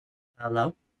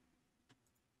Hello?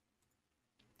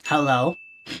 Hello?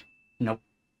 Nope.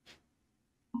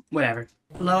 Whatever.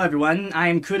 Hello everyone, I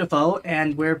am KuuDefoe,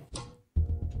 and we're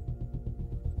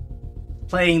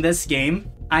playing this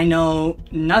game. I know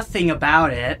nothing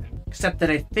about it, except that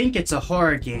I think it's a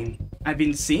horror game. I've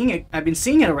been seeing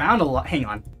it around a lot. Hang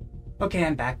on. Okay,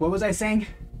 I'm back. What was I saying?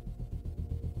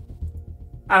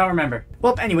 I don't remember.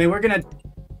 Well, anyway, we're gonna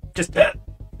just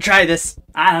try this.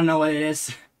 I don't know what it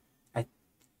is.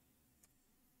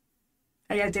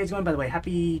 Hey guys, day's going, by the way.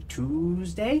 Happy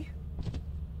Tuesday?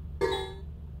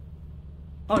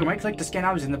 Oh, right click to scan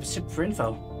items in the ship for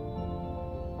info.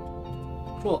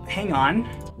 Cool, hang on.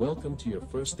 Welcome to your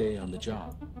first day on the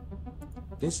job.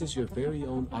 This is your very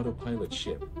own autopilot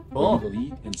ship, Cool. where you will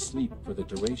eat and sleep for the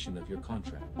duration of your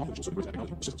contract.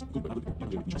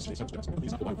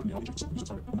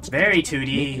 Very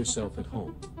 2D. Make yourself at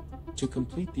home. To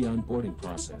complete the onboarding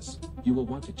process, you will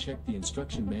want to check the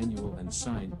instruction manual and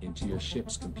sign into your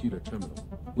ship's computer terminal.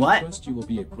 We What? trust you will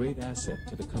be a great asset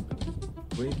to the company.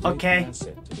 Great Okay.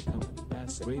 asset to the company.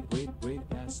 Asset. Great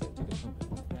asset to the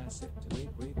company. Asset.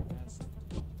 Great asset.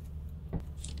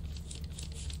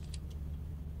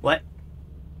 What?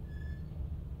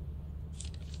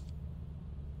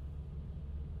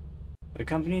 The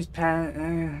company's RMB.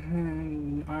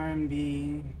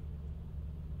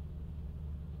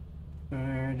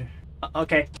 Third.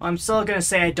 Okay, I'm still gonna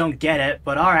say I don't get it,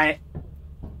 but alright.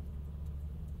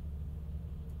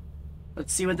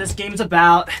 Let's see what this game's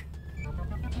about.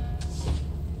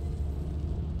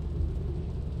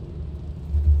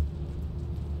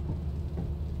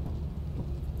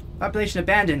 Population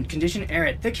abandoned. Condition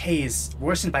arid. Thick haze.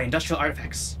 Worsened by industrial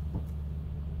artifacts.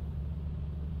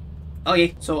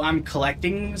 Okay, so I'm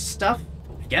collecting stuff?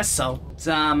 I guess so. It's,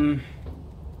 kind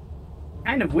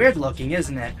of weird looking,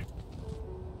 isn't it?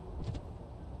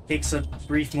 Takes a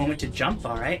brief moment to jump,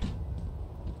 alright.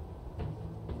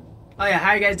 Oh yeah, how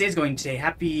are you guys' days going today?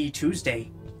 Happy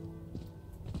Tuesday.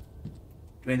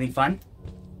 Do anything fun?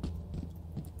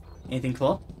 Anything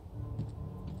cool?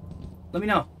 Let me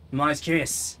know. I'm always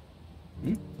curious.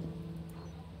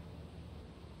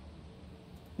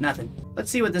 Nothing.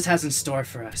 Let's see what this has in store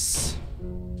for us.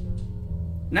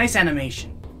 Nice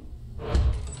animation.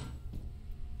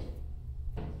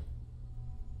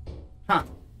 Huh.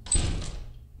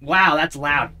 Wow, that's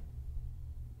loud.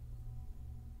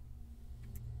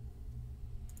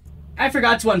 I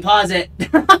forgot to unpause it.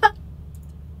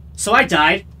 So I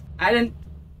died. I didn't...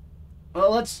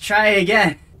 Well, let's try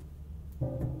again.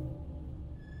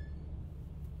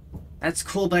 That's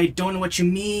cool, but I don't know what you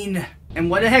mean. And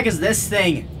what the heck is this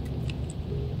thing?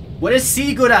 What is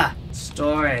Sigura?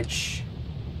 Storage.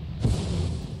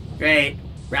 Great.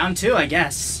 Round 2, I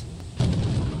guess.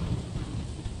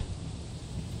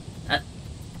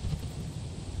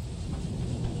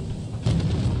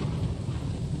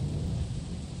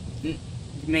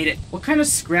 Made it. What kind of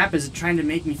scrap is it trying to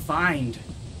make me find?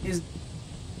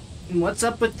 What's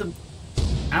up with the...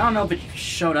 I don't know if it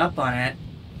showed up on it.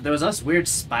 But there was this weird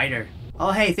spider.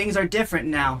 Oh hey, things are different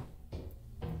now.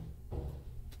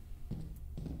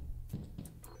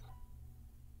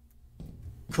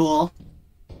 Cool.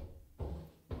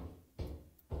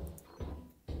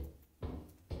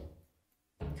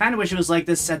 Kinda wish it was like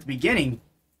this at the beginning.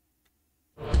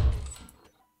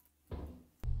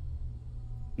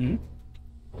 Hmm?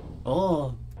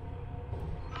 Oh.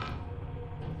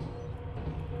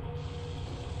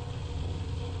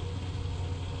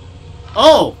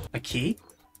 Oh! A key?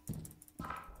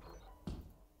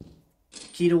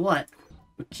 Key to what?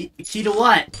 A key to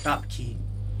what? Drop key.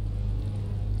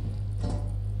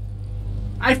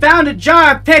 I found a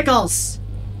jar of pickles!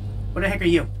 What the heck are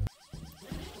you?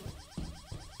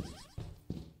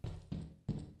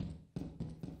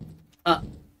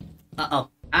 Uh-oh.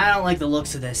 I don't like the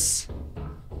looks of this.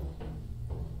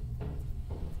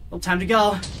 Well, time to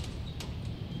go.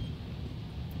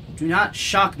 Do not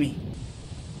shock me.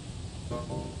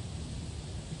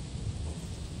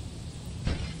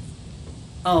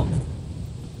 Oh.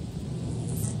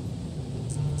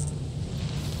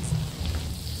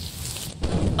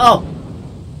 Oh.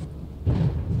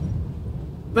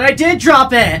 But I did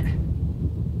drop it.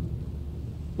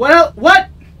 What?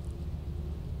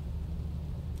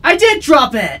 I did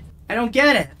drop it. I don't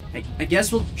get it. I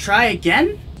guess we'll try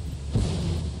again?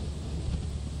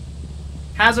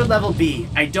 Hazard level B.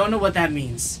 I don't know what that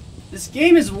means. This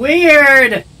game is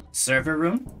weird! Server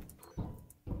room?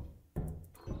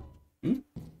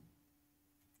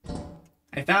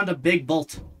 I found a big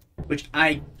bolt, which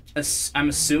I'm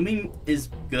assuming is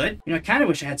good. You know, I kind of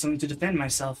wish I had something to defend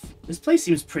myself. This place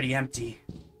seems pretty empty.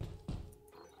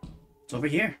 It's over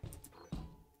here.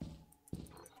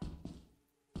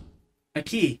 A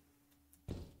key.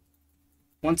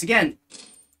 Once again.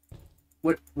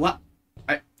 What? What?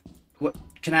 What?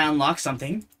 Can I unlock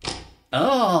something?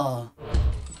 Oh.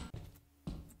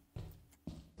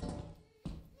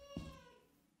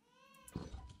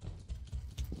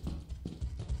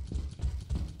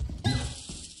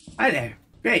 Hi there.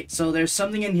 Great, so there's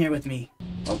something in here with me.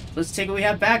 Well, let's take what we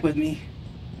have back with me.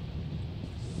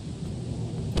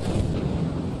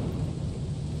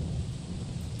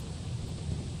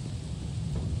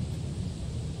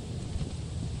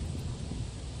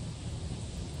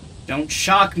 Don't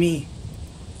shock me.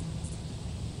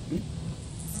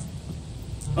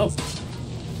 Oh.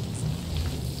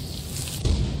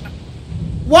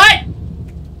 What?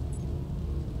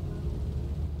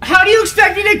 How do you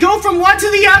expect me to go from one to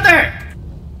the other?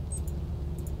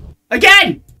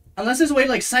 Again! Unless there's a way to,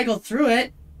 like, cycle through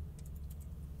it.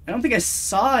 I don't think I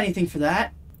saw anything for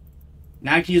that.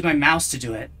 Now I can use my mouse to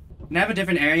do it. Can I have a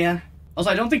different area? Also,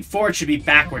 I don't think forward should be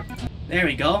backward. There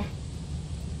we go.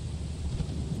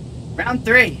 Round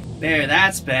 3. There,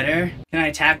 that's better. Can I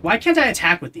attack? Why can't I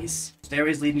attack with these?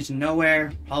 Stairways leading to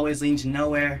nowhere. Hallways leading to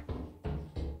nowhere.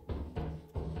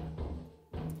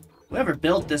 Whoever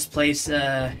built this place,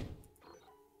 did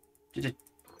a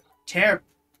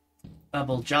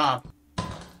terrible job.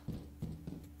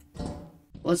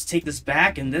 Let's take this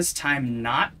back and this time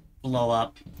not blow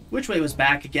up. Which way was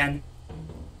back again?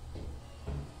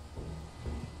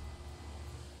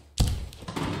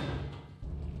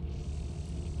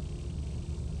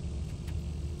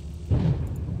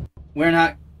 We're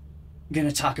not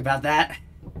gonna talk about that.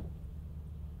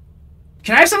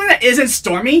 Can I have something that isn't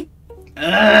stormy?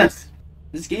 Ugh.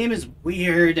 This game is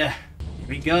weird. Here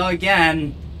we go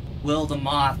again. Will the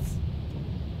Moth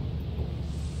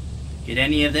get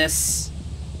any of this?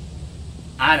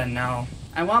 I don't know.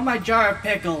 I want my jar of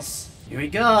pickles. Here we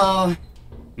go.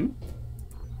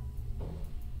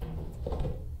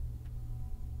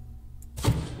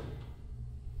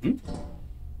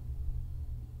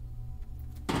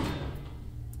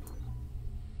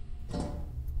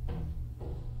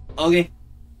 Okay.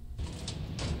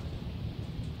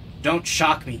 Don't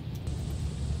shock me.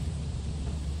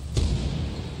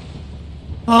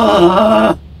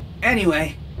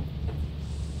 Anyway.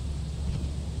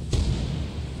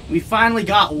 We finally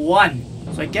got one.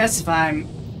 So I guess if I'm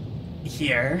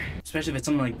here, especially if it's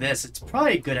something like this, it's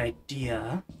probably a good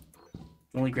idea.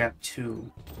 Only grab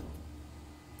 2.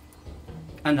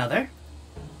 Another.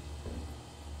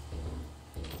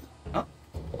 Oh.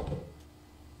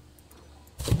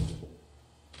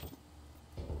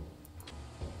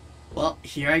 Well,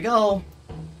 here I go.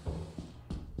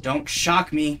 Don't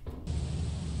shock me.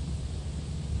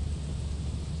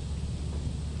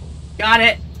 Got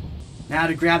it! Now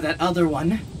to grab that other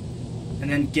one, and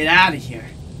then get out of here.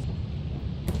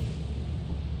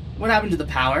 What happened to the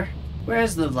power?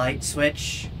 Where's the light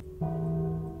switch?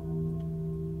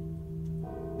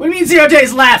 What do you mean 0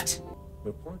 days left?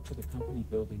 Report to the company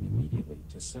building immediately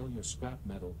to sell your scrap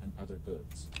metal and other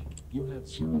goods. You have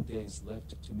 0 days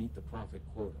left to meet the profit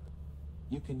quota.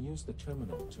 You can use the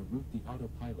terminal to route the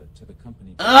autopilot to the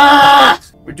company.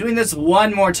 We're doing this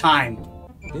one more time.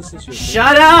 This is your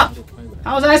Shut up!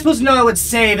 How was I supposed to know it would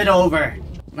save it over?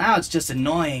 Now it's just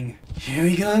annoying. Here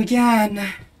we go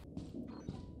again.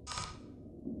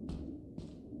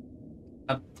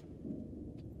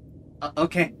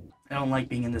 Okay. I don't like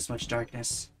being in this much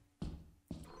darkness.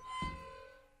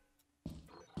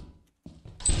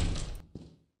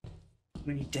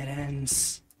 Many dead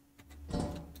ends.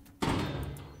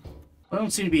 I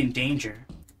don't seem to be in danger.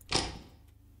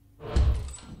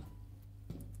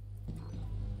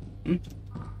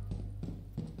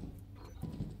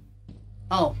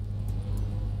 Oh.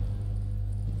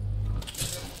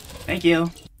 Thank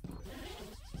you.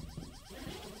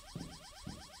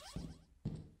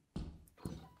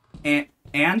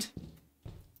 And?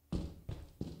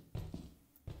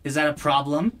 Is that a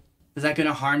problem? Is that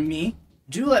gonna harm me?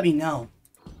 Do let me know.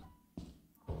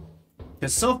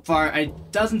 Because so far,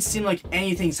 it doesn't seem like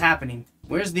anything's happening.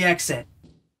 Where's the exit?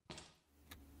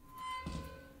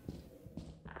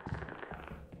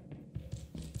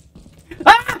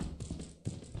 Ah!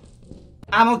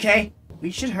 I'm okay.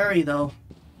 We should hurry, though.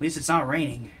 At least it's not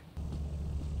raining.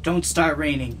 Don't start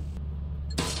raining.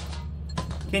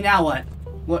 Okay, now what?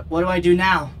 What do I do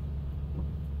now?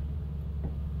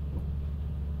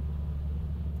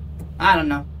 I don't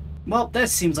know. Well,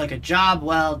 this seems like a job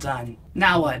well done.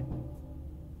 Now what?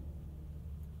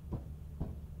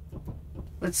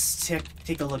 Let's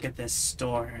take a look at this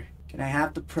store. Can I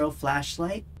have the pro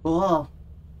flashlight? Whoa.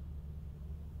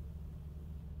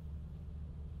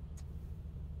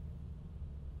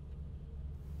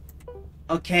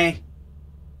 Okay.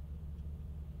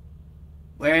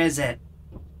 Where is it?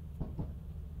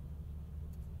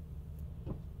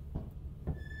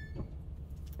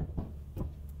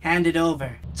 Hand it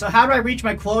over. So how do I reach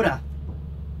my quota?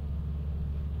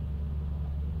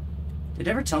 Did it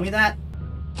ever tell me that?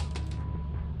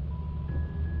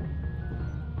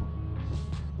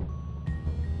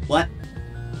 What?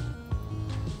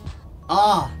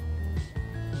 Ah.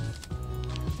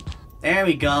 There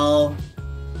we go.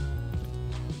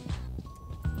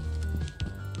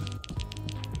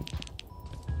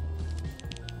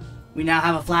 We now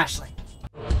have a flashlight.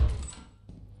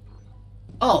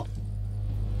 Oh.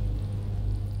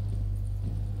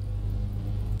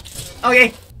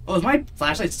 Okay. Oh, is my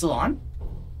flashlight still on?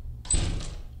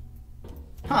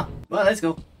 Huh. Well, let's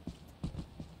go.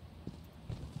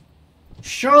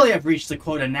 Surely I've reached the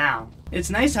quota now. It's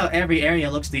nice how every area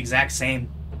looks the exact same.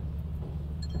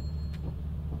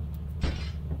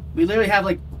 We literally have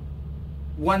like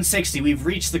 160. We've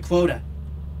reached the quota.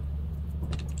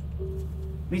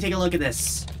 Let me take a look at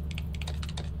this.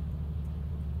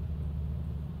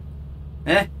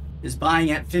 Is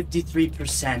buying at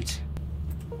 53%.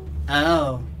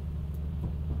 Oh.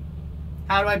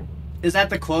 How do I... Is that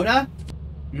the quota?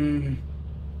 I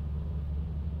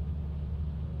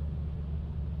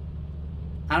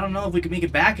don't know if we can make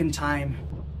it back in time.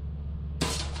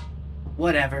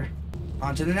 Whatever.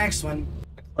 On to the next one.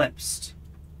 Eclipsed.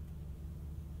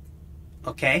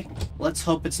 Okay. Let's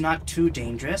hope it's not too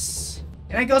dangerous.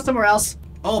 Can I go somewhere else?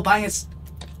 Oh, buying it.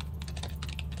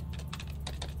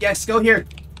 Yes, go here.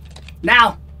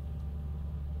 Now!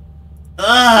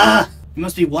 Ugh! It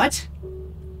must be what?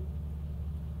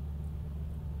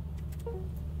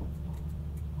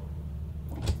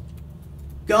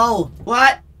 Go!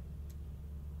 What?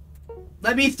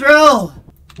 Let me through!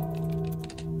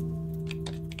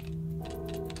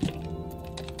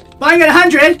 Buying at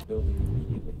 100! Building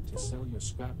immediately to sell your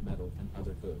scrap metal and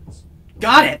other goods.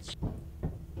 Got it!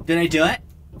 Did I do it?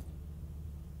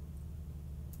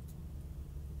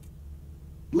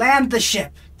 Land the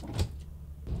ship!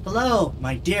 Hello,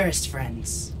 my dearest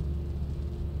friends.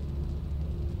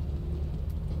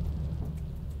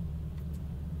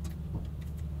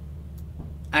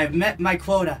 I've met my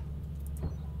quota.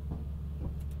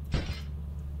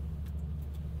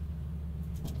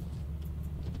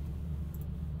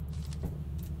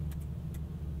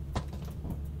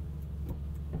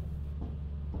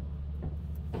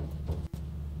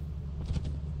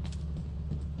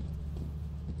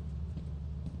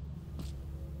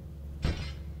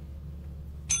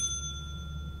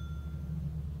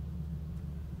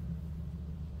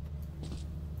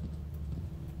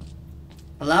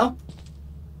 Hello?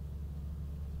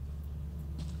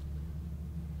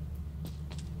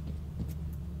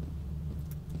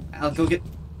 I'll go get...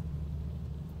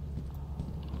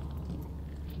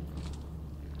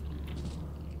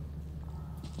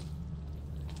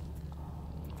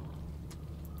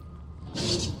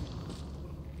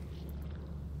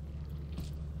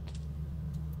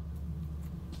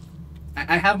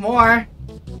 I have more.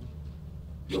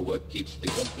 Your work keeps the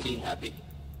company happy.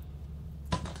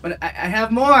 But I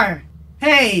have more.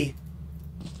 Hey!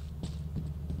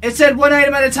 It said one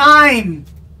item at a time!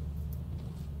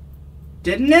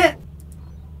 Didn't it?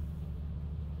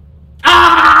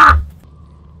 Ah!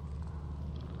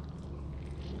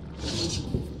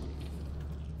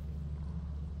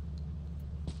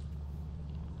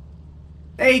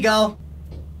 There you go.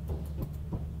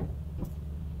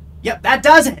 Yep, that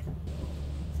does it.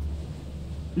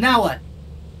 Now what?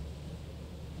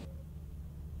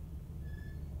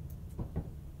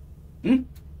 Hmm?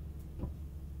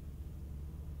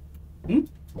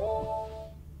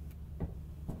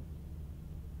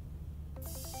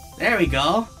 There we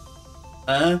go.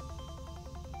 Well,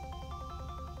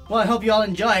 I hope you all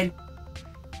enjoyed.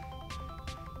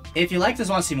 If you like this,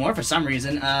 want to see more for some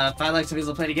reason, 5 likes and videos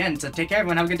will play it again. So take care,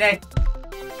 everyone. Have a good day.